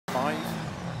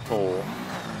4,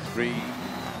 3,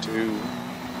 2,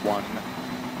 1,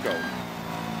 go.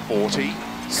 40,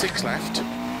 6 left,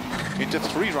 into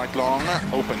 3 right long,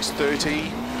 opens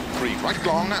 30, 3 right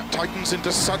long, tightens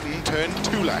into sudden, turn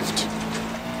 2 left,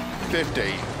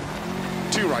 50,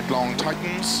 2 right long,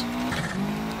 tightens,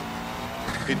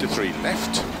 into 3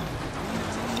 left,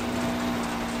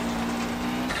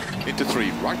 into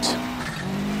 3 right,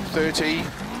 30,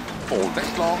 4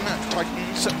 left long,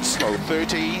 tightens, slow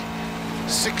 30,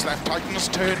 6 left, tightens,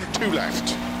 turn 2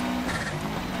 left,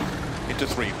 into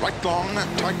 3 right long,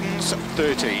 tightens,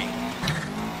 30,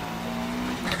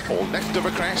 4 left of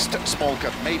a crest, small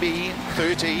cut maybe,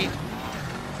 30,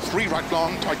 3 right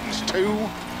long, tightens 2,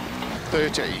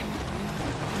 30,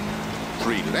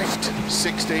 3 left,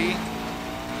 60,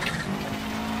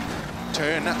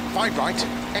 turn 5 right,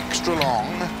 extra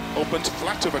long, opens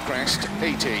flat of a crest,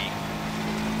 80,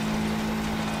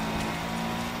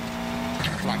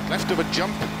 flat left of a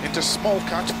jump, into small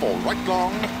cut, 4 right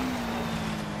long,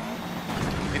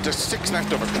 into 6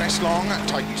 left of a crest long,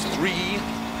 tightens 3,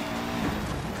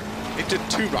 into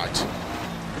 2 right,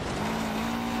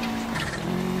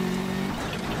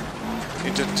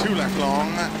 into 2 left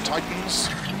long, tightens,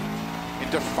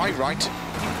 into 5 right,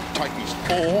 tightens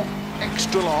 4,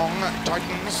 extra long,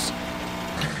 tightens,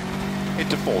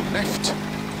 into 4 left,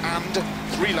 and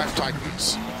 3 left,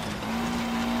 tightens,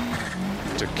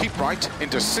 to keep right,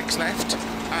 into 6 left,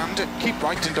 and keep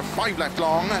right, into 5 left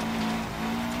long,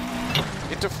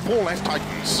 into 4 left,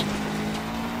 tightens,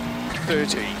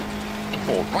 30,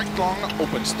 4 right long,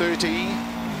 opens 30,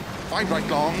 5 right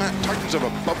long, tightens of a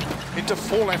bump, into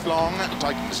 4 left long,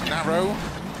 tightens narrow,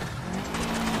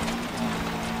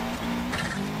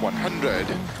 100,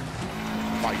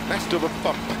 5 left of a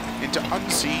bump, into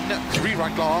unseen, 3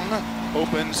 right long,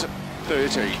 opens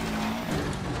 30,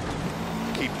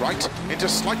 keep right, into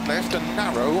slight left and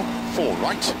narrow, 4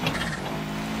 right,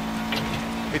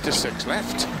 into 6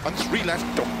 left, and 3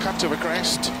 left, don't cut of a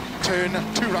crest, turn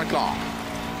 2 right long,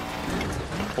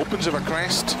 opens of a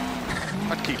crest,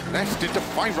 and keep left, into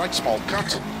 5 right, small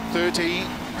cut, 30,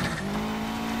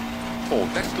 4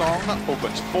 left long,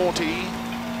 opens 40,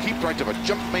 keep right of a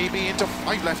jump maybe, into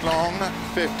 5 left long,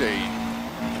 50,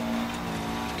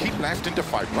 keep left, into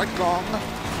 5 right long,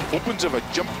 opens of a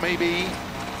jump maybe,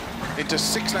 into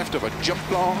 6 left of a jump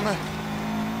long,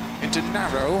 into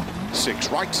narrow, 6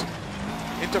 right,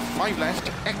 into 5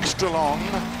 left, extra long,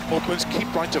 opens,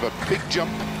 keep right of a big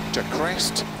jump, to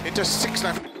crest, into 6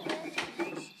 left.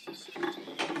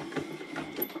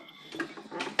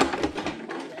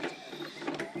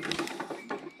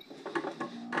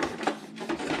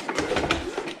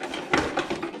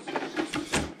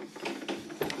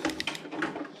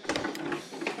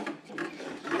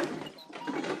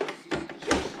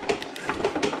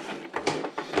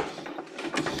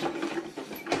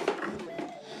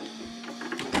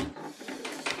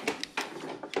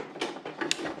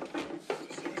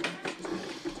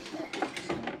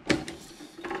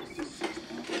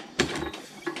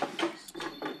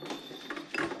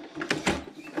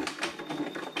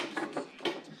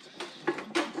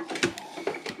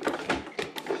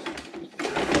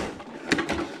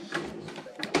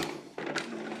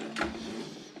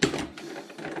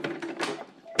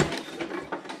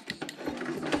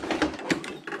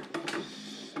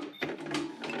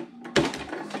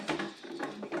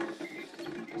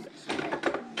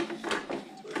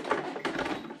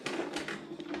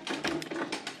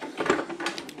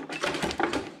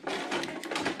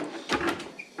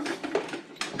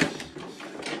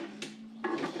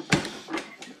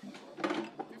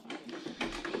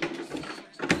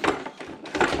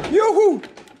 Yoo-hoo!